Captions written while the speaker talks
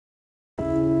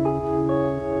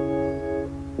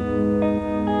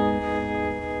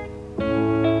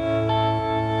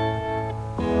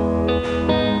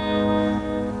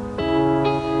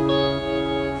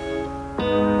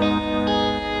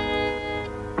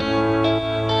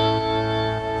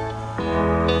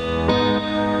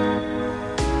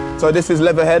So this is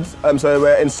Leatherhead, so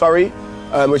we're in Surrey,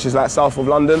 which is like south of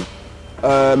London.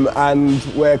 And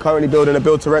we're currently building a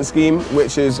build-to-rent scheme,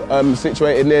 which is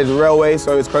situated near the railway,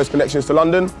 so it's close connections to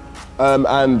London.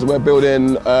 And we're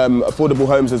building affordable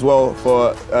homes as well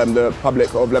for the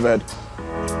public of Leatherhead.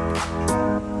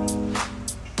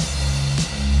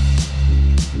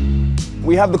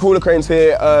 We have the crawler cranes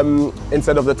here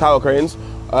instead of the tower cranes,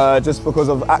 just because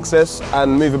of access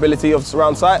and movability of the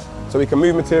surround site, so we can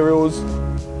move materials.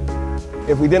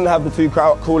 If we didn't have the two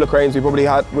crawler cranes, we probably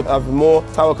would have more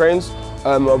tower cranes.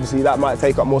 Obviously that might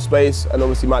take up more space and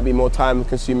obviously might be more time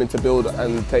consuming to build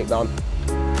and take down.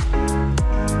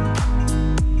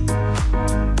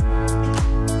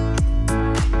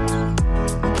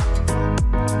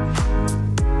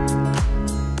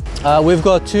 We've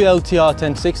got two LTR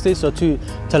 1060s, so two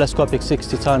telescopic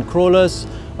 60-ton crawlers.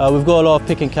 We've got a lot of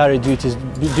pick and carry duties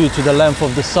due to the length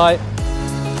of the site.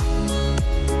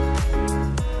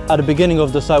 At the beginning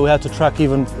of the site we had to track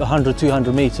even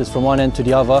 100-200 meters from one end to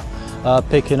the other,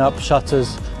 picking up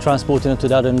shutters, transporting them to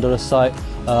that end of the site,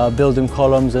 building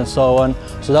columns and so on.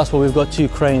 So that's why we've got two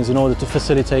cranes in order to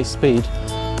facilitate speed.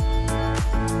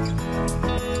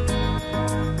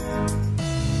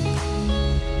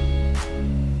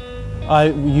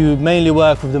 You mainly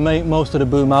work with most of the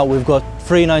boom out. We've got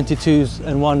 3 92s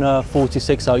and one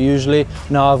 46 out usually.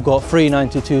 Now I've got 3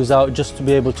 92s out just to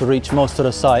be able to reach most of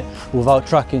the site without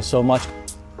tracking so much.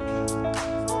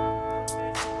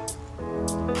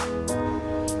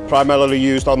 Primarily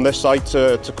used on this site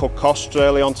to cut costs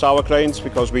really on tower cranes,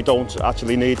 because we don't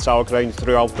actually need tower cranes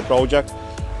throughout the project.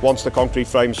 Once the concrete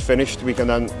frame's finished, we can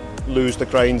then lose the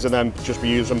cranes and then just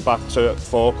use them back to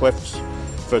forklifts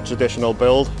for traditional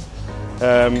build.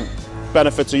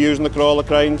 Benefits of using the crawler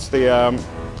cranes, they're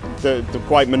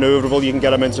quite manoeuvrable. You can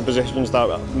get them into positions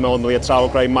that normally a tower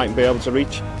crane mightn't be able to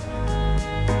reach.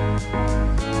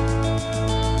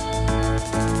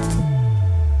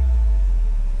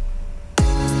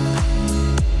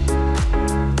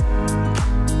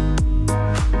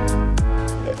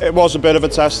 It was a bit of a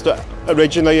test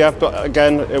originally, yeah, but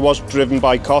again, it was driven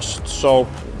by cost, so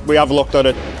we have looked at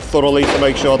it thoroughly to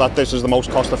make sure that this is the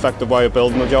most cost-effective way of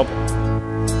building the job.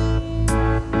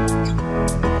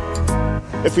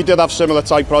 If we did have similar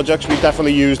type projects, we'd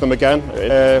definitely use them again.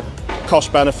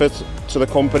 Cost benefit to the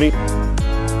company.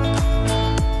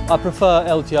 I prefer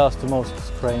LTRs to most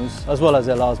cranes, as well as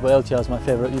LRs, but LTR is my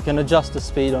favourite. You can adjust the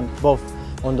speed on both,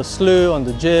 on the slew, on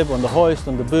the jib, on the hoist,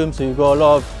 on the boom, so you've got a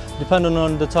lot of, depending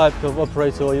on the type of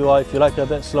operator you are, if you like it a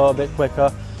bit slower, a bit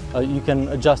quicker, you can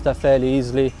adjust that fairly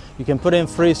easily. You can put in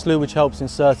free slew, which helps in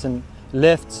certain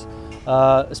lifts,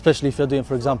 especially if you're doing,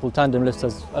 for example, tandem lifts,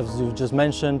 as you just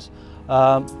mentioned.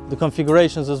 The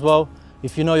configurations as well,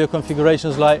 if you know your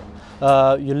configurations, like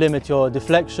you limit your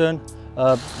deflection.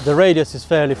 The radius is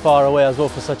fairly far away as well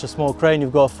for such a small crane.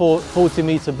 You've got a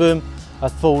 40-meter boom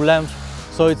at full length,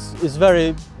 so it's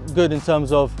very good in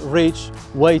terms of reach,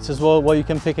 weight as well, what you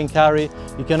can pick and carry.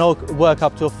 You can work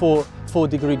up to a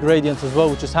 4-degree gradient as well,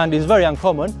 which is handy. It's very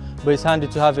uncommon, but it's handy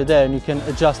to have it there, and you can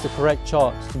adjust the correct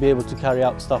charts to be able to carry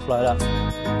out stuff like that.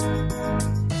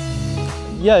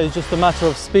 Yeah, it's just a matter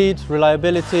of speed,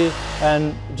 reliability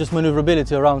and just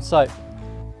manoeuvrability around site.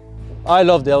 I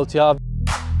love the LTR.